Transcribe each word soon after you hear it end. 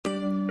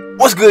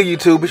What's good,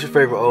 YouTube? It's your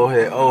favorite old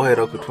head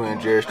Uncle Twin,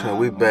 Jerry's Twin.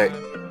 We back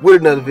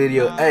with another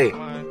video. Hey,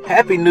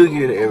 happy new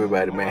year to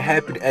everybody, man.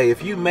 Hey,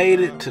 if you made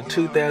it to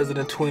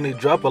 2020,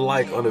 drop a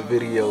like on the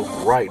video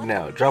right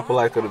now. Drop a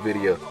like on the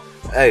video.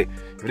 Hey,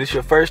 if it's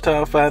your first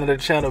time finding the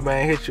channel,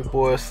 man, hit your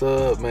boy a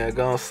sub, man.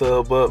 Go on,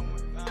 sub up,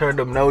 turn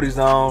them noties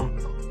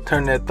on,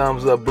 turn that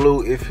thumbs up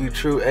blue if you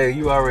true. Hey,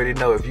 you already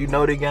know. If you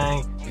know the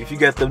gang, if you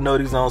got them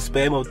noties on,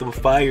 spam up them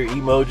fire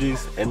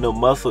emojis and the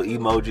muscle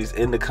emojis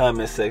in the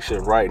comment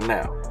section right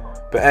now.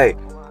 But hey,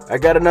 I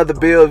got another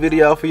build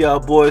video for y'all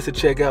boys to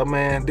check out,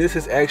 man. This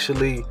is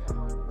actually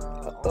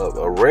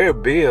a rare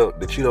build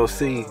that you don't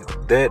see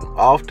that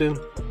often,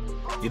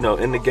 you know,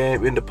 in the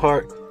game, in the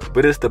park.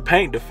 But it's the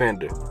paint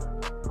defender.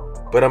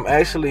 But I'm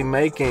actually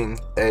making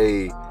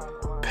a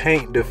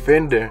paint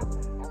defender,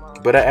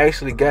 but I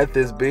actually got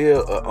this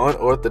build an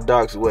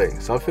unorthodox way.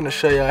 So I'm finna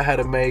show y'all how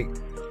to make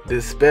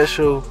this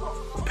special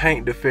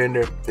paint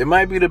defender. It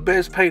might be the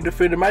best paint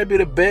defender, might be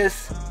the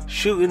best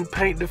shooting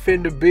paint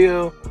defender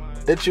build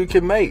that you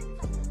can make.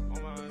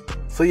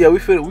 So yeah, we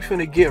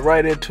finna get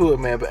right into it,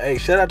 man. But hey,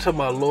 shout out to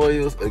my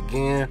loyals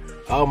again,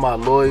 all my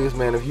loyals,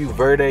 man. If you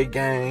Verde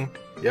gang,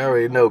 you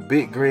already know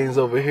big greens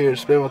over here.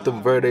 Spam with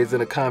them Verdes in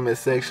the comment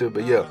section.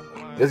 But yeah,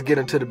 let's get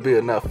into the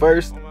build. Now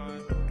first,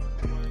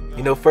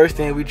 you know, first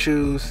thing we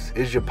choose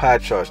is your pie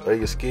charts or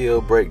your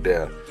skill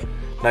breakdown.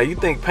 Now you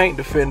think paint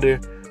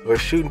defender or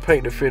shooting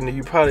paint defender,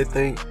 you probably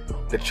think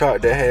the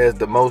chart that has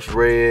the most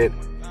red,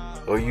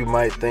 or you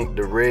might think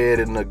the red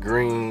and the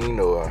green,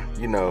 or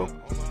you know,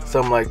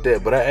 something like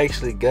that. But I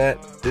actually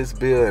got this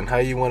build, and how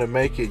you want to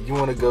make it, you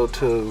want to go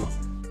to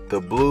the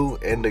blue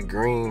and the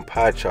green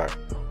pie chart.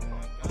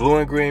 Blue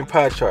and green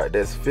pie chart,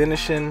 that's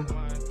finishing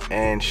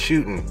and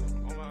shooting.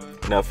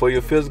 Now for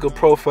your physical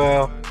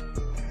profile,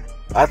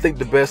 I think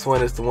the best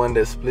one is the one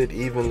that's split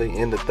evenly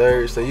in the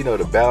third. So you know,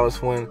 the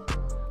balanced one,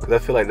 because I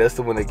feel like that's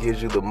the one that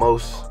gives you the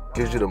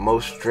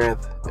most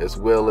strength, as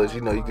well as,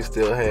 you know, you can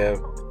still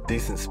have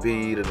decent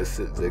speed and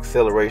the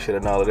acceleration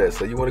and all of that.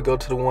 So you want to go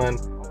to the one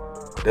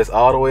that's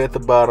all the way at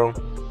the bottom.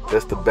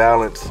 That's the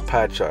balanced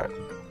pie chart.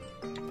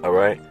 All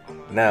right.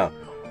 Now,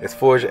 as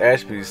far as your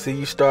attributes, see,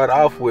 you start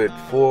off with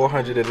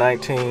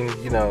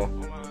 419, you know,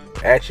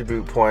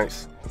 attribute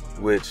points,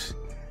 which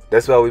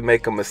that's why we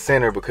make them a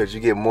center, because you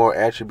get more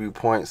attribute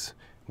points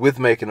with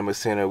making them a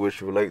center,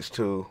 which relates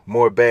to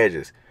more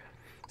badges.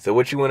 So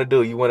what you want to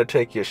do, you want to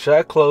take your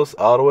shot close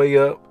all the way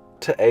up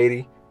to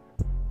 80.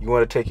 You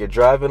want to take your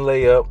driving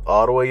layup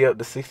all the way up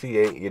to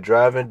 68. Your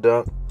driving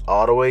dunk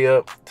all the way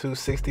up to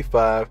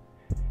 65.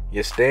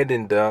 Your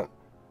standing dunk,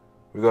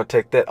 we're going to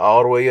take that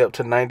all the way up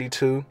to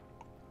 92.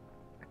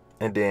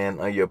 And then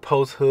on your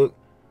post hook,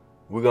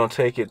 we're going to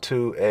take it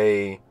to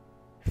a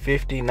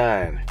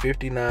 59.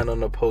 59 on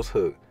the post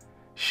hook.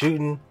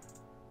 Shooting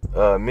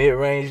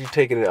mid-range, you're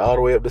taking it all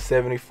the way up to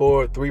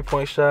 74.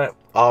 Three-point shot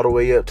all the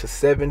way up to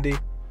 70.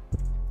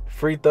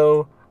 Free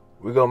throw,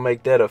 we're going to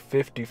make that a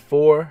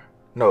 54.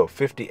 No,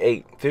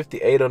 58.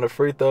 58 on the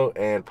free throw.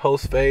 And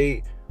post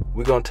fade,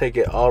 we're going to take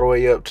it all the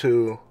way up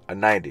to a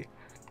 90.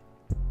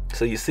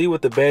 So you see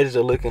what the badges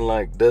are looking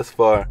like thus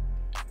far.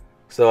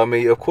 So, I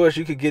mean, of course,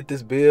 you could get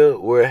this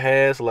build where it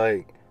has,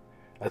 like,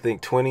 I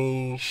think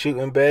 20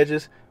 shooting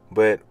badges.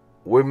 But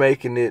we're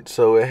making it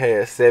so it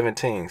has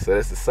 17. So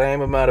that's the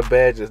same amount of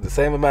badges, the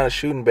same amount of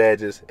shooting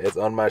badges as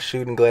on my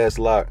shooting glass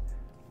lock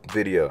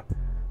video.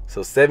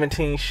 So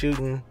 17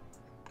 shooting,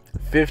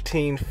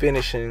 15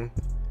 finishing.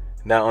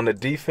 Now on the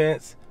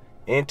defense,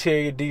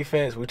 interior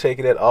defense, we're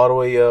taking that all the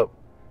way up.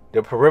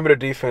 The perimeter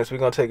defense, we're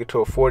going to take it to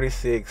a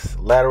 46.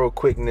 Lateral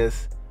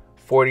quickness,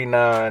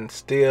 49.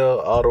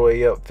 Steal all the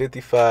way up,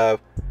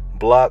 55.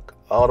 Block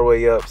all the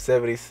way up,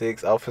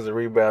 76. Offensive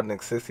rebounding,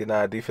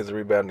 69. Defensive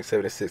rebounding,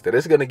 76. Now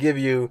this is going to give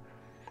you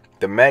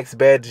the max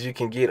badges you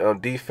can get on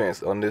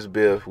defense on this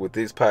build with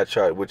this pie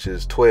chart, which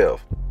is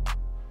 12.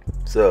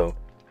 So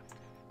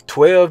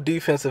 12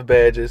 defensive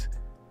badges.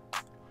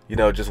 You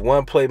know, just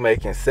one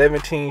playmaking,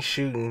 17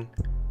 shooting,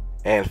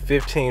 and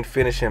 15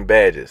 finishing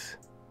badges.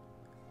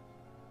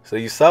 So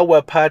you saw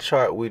what pie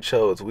chart we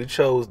chose. We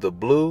chose the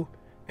blue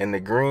and the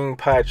green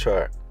pie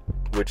chart,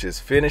 which is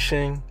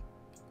finishing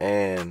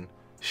and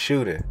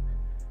shooting.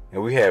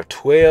 And we have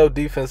 12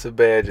 defensive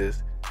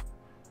badges.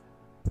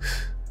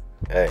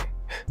 Hey,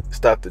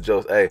 stop the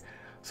jokes. Hey,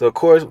 so of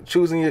course,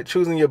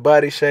 choosing your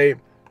body shape,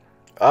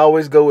 I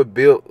always go with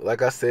built.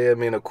 Like I said, I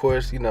mean, of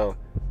course, you know,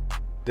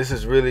 this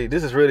is really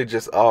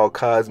just all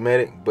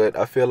cosmetic, but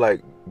I feel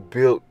like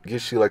build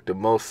gives you like the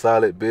most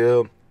solid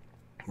build.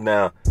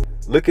 Now,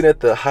 looking at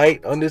the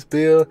height on this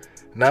build,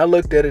 now I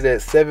looked at it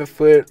at 7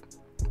 foot,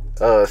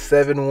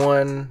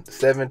 7'1",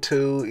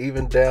 7'2",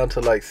 even down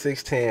to like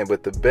 6'10".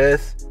 But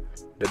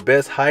the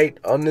best height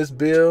on this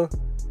build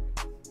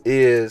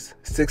is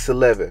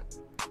 6'11".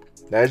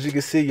 Now, as you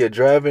can see, your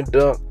driving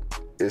dunk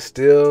is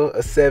still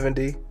a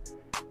 70.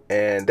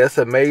 And that's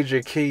a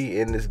major key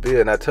in this build.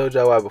 And I told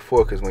y'all why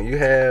before, because when you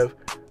have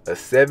a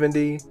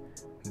 70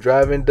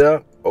 driving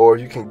dunk, or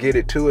you can get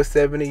it to a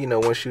 70, you know,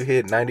 once you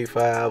hit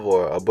 95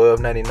 or above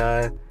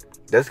 99,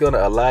 that's going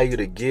to allow you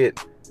to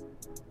get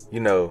you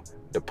know,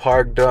 the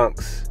park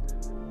dunks,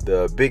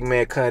 the big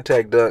man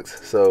contact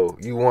dunks. So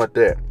you want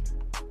that.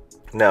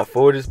 Now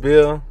for this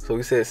build, so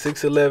we said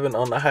 6'11"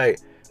 on the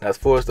height. Now as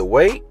far as the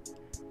weight,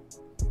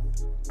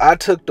 I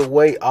took the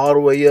weight all the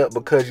way up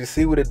because you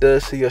see what it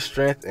does to your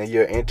strength and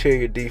your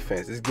interior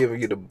defense. It's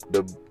giving you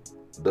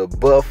the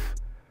buff,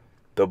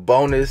 the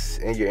bonus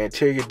in your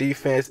interior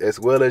defense as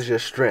well as your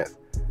strength.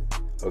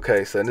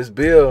 Okay, so in this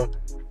build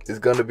is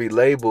going to be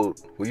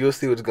labeled, well, you'll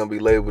see what's going to be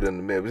labeled in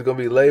a minute. It's going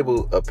to be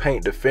labeled a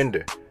paint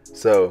defender.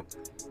 So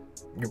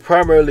you're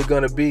primarily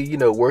going to be, you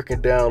know, working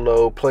down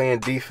low, playing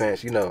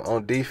defense, you know,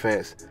 on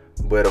defense.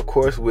 But of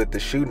course with the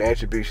shooting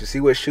attributes, you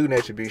see what shooting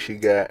attributes you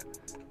got.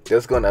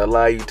 That's going to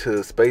allow you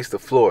to space the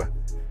floor.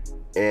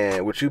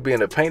 And with you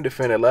being a paint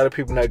defender, a lot of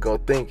people not going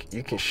to think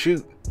you can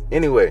shoot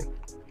anyway.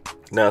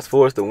 Now as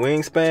far as the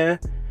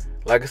wingspan,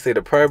 like I said,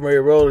 the primary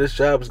role of this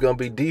job is going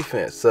to be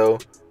defense. So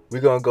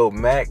we're going to go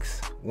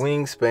max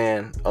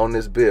wingspan on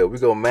this build. We're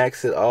going to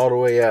max it all the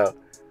way out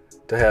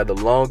to have the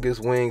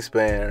longest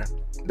wingspan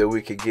that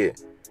we could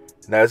get.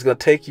 Now it's going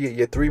to take you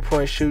your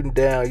 3-point shooting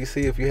down. You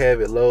see if you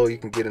have it low, you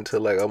can get into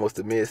like almost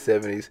the mid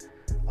 70s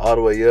all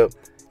the way up.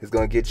 It's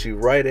going to get you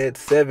right at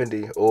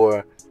 70,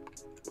 or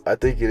I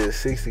think it is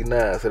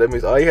 69. So that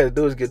means all you have to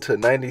do is get to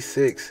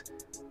 96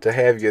 to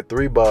have your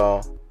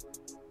 3-ball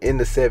in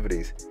the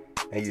 70s.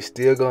 And you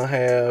still going to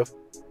have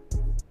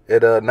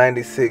at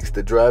 96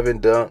 the driving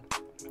dunk.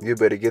 You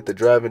better get the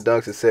driving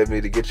dunks at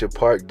 70 to get your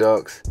park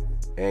dunks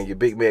and your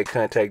big man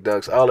contact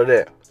dunks. All of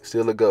that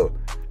still a go.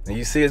 And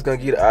you see it's going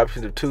to give you the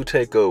option of 2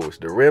 takeovers.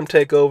 The rim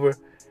takeover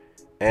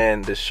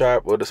and the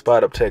sharp or the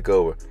spot up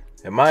takeover.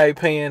 In my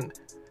opinion,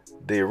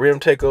 the rim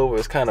takeover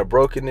is kind of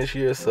broken this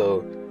year,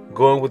 so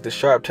going with the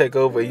sharp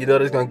takeover, you know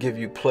that's going to give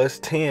you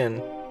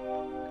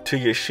 +10 to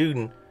your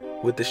shooting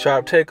with the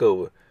sharp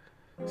takeover.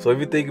 So if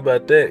you think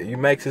about that, you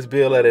max this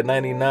build out at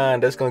 99,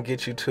 that's going to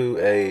get you to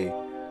a,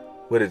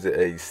 what is it,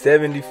 a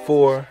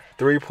 74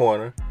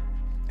 3-pointer.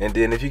 And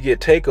then if you get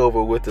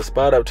takeover with the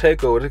spot up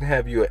takeover, it can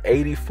have you an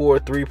 84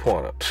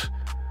 3-pointer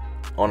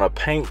on a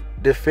paint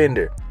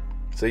defender.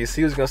 So you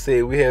see what's going to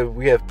say, we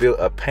have built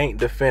a paint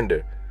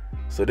defender.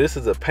 So this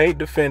is a paint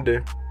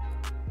defender,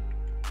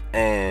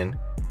 and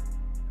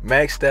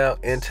maxed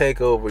out in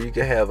takeover, you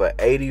can have an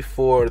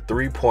 84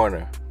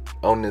 3-pointer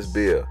on this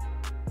build.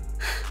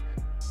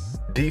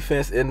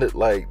 Defense in the,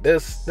 like,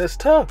 that's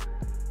tough.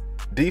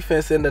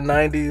 Defense in the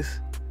 90s,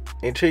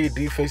 interior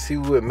defense, see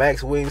with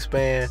max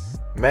wingspan,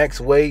 max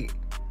weight.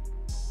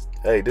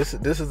 Hey, this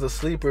is a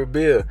sleeper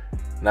build.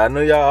 Now I know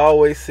y'all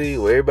always see,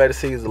 well, everybody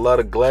sees a lot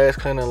of glass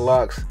cleaning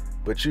locks,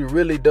 but you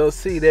really don't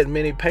see that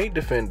many paint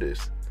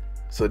defenders.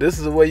 So this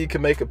is a way you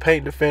can make a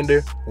paint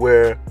defender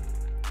where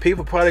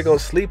people probably gonna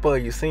sleep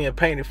on you. Seeing a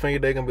paint defender,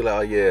 they gonna be like,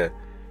 oh yeah,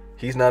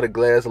 he's not a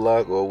glass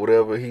lock or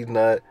whatever. He's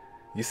not.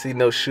 You see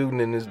no shooting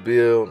in this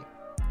build.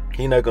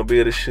 He not gonna be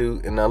able to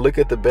shoot. And now look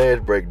at the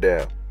badge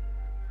breakdown.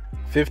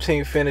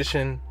 15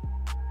 finishing.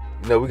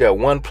 You know, we got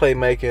 1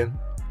 playmaking.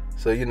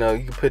 So you know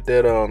you can put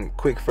that on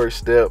quick first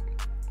step.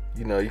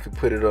 You know you can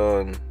put it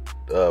on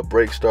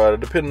break starter,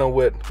 depending on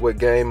what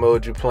game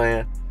mode you're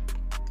playing.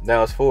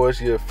 Now as far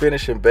as your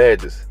finishing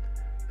badges,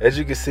 as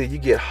you can see, you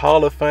get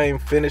Hall of Fame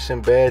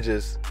finishing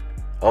badges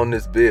on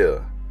this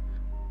build.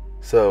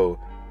 So,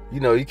 you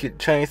know, you could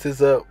change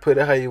this up, put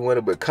it how you want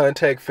it, but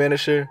contact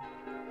finisher,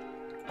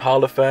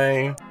 Hall of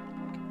Fame.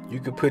 You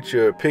could put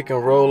your pick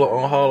and roller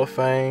on Hall of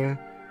Fame.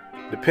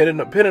 Depending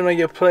on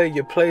your play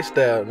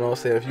style, you know what I'm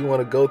saying? If you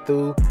want to go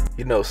through,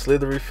 you know,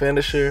 slithery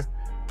finisher,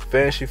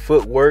 fancy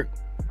footwork,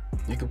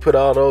 you can put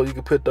all those, you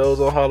can put those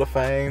on Hall of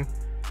Fame.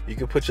 You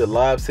can put your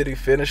Lob City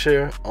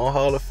finisher on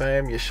Hall of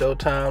Fame, your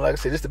Showtime. Like I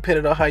said, just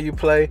depending on how you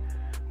play.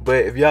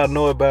 But if y'all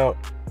know about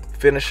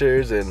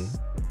finishers and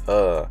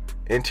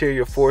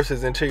interior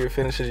forces, interior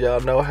finishers,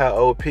 y'all know how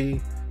OP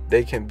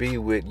they can be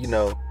with, you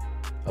know,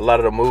 a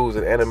lot of the moves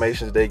and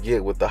animations they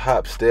get with the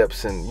hop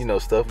steps and, you know,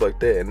 stuff like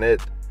that. And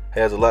that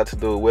has a lot to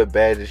do with what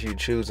badges you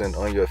choosing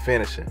on your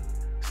finishing.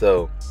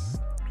 So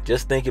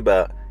just think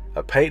about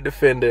a paint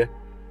defender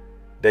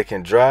that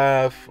can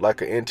drive like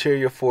an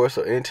interior force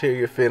or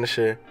interior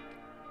finisher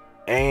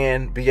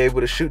and be able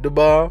to shoot the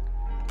ball.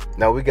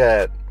 Now we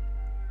got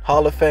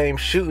Hall of Fame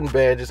shooting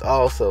badges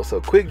also.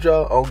 So quick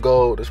draw on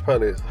gold, that's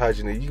probably how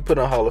you need. You can put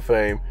on Hall of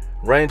Fame.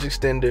 Range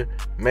extender,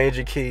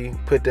 major key,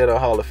 put that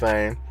on Hall of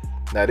Fame.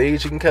 Now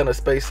these you can kind of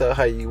space out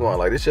how you want.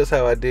 Like, this just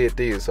how I did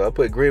these. So I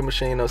put Green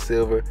Machine on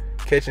silver,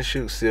 catch and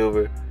shoot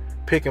silver,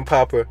 pick and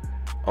popper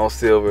on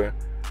silver,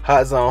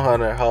 hot zone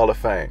hunter, Hall of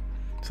Fame.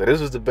 So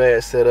this was the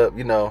bad setup,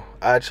 you know,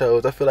 I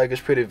chose. I feel like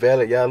it's pretty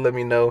valid. Y'all let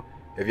me know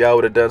if y'all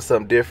would have done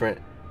something different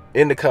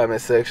in the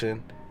comment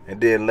section. And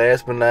then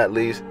last but not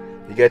least,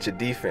 you got your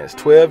defense.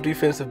 12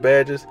 defensive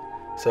badges.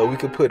 So we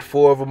could put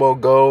 4 of them on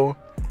gold.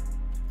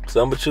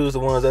 So I'm going to choose the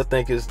ones I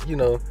think is, you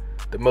know,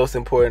 the most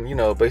important, you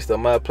know, based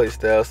on my play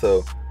style.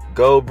 So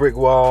gold brick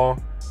wall,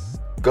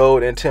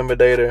 gold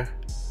intimidator,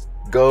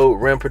 gold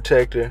rim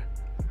protector.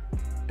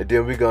 And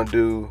then we're going to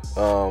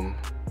do,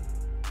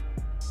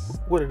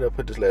 what did I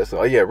put this last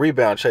one? Oh yeah,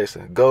 rebound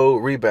chaser.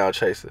 Gold rebound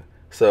chaser.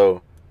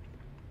 So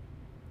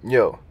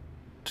Yo,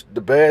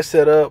 the badge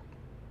setup,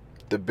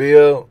 the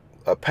build,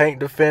 a paint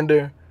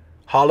defender,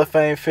 Hall of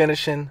Fame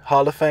finishing,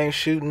 Hall of Fame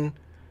shooting,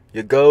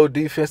 your gold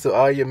defensive,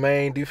 all your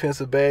main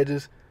defensive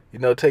badges. You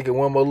know, taking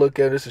one more look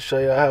at this to show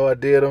y'all how I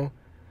did them.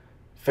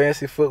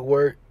 Fancy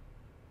footwork,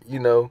 you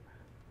know,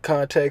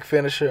 contact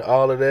finisher,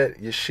 all of that.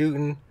 Your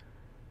shooting,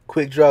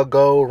 quick draw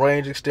goal,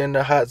 range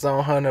extender, hot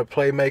zone hunter,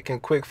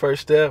 playmaking, quick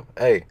first step.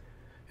 Hey,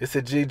 it's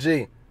a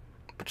GG.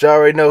 But y'all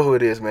already know who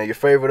it is, man. Your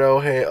favorite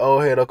old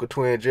head Uncle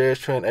Twin, Jerry's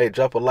Trent. Hey,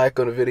 drop a like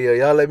on the video.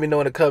 Y'all let me know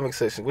in the comment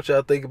section what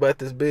y'all think about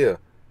this build.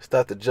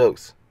 Stop the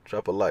jokes.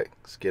 Drop a like.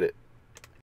 Let's get it.